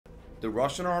The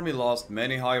Russian army lost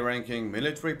many high-ranking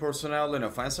military personnel in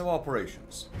offensive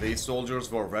operations. These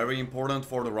soldiers were very important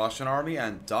for the Russian army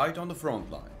and died on the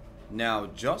front line. Now,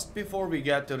 just before we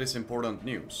get to this important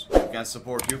news, you can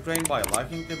support Ukraine by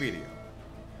liking the video.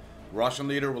 Russian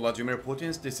leader Vladimir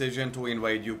Putin's decision to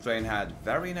invade Ukraine had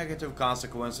very negative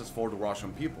consequences for the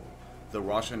Russian people, the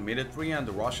Russian military and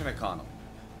the Russian economy.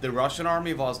 The Russian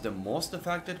army was the most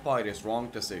affected by this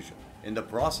wrong decision. In the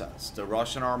process, the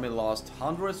Russian army lost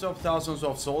hundreds of thousands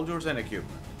of soldiers and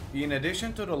equipment. In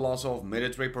addition to the loss of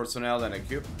military personnel and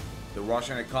equipment, the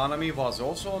Russian economy was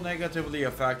also negatively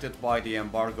affected by the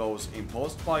embargoes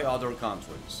imposed by other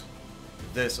countries.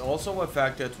 This also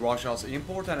affected Russia's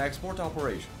import and export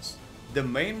operations. The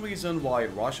main reason why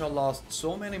Russia lost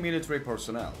so many military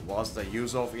personnel was the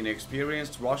use of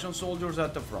inexperienced Russian soldiers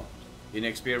at the front.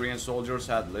 Inexperienced soldiers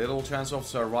had little chance of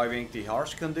surviving the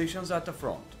harsh conditions at the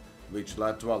front, which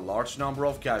led to a large number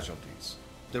of casualties.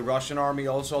 The Russian army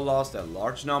also lost a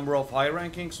large number of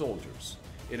high-ranking soldiers.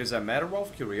 It is a matter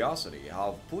of curiosity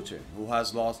how Putin, who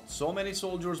has lost so many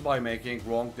soldiers by making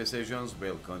wrong decisions,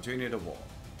 will continue the war.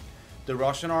 The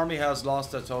Russian army has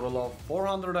lost a total of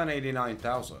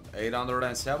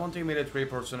 489,870 military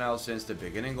personnel since the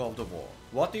beginning of the war.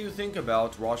 What do you think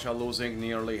about Russia losing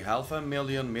nearly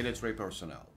 500,000 military personnel?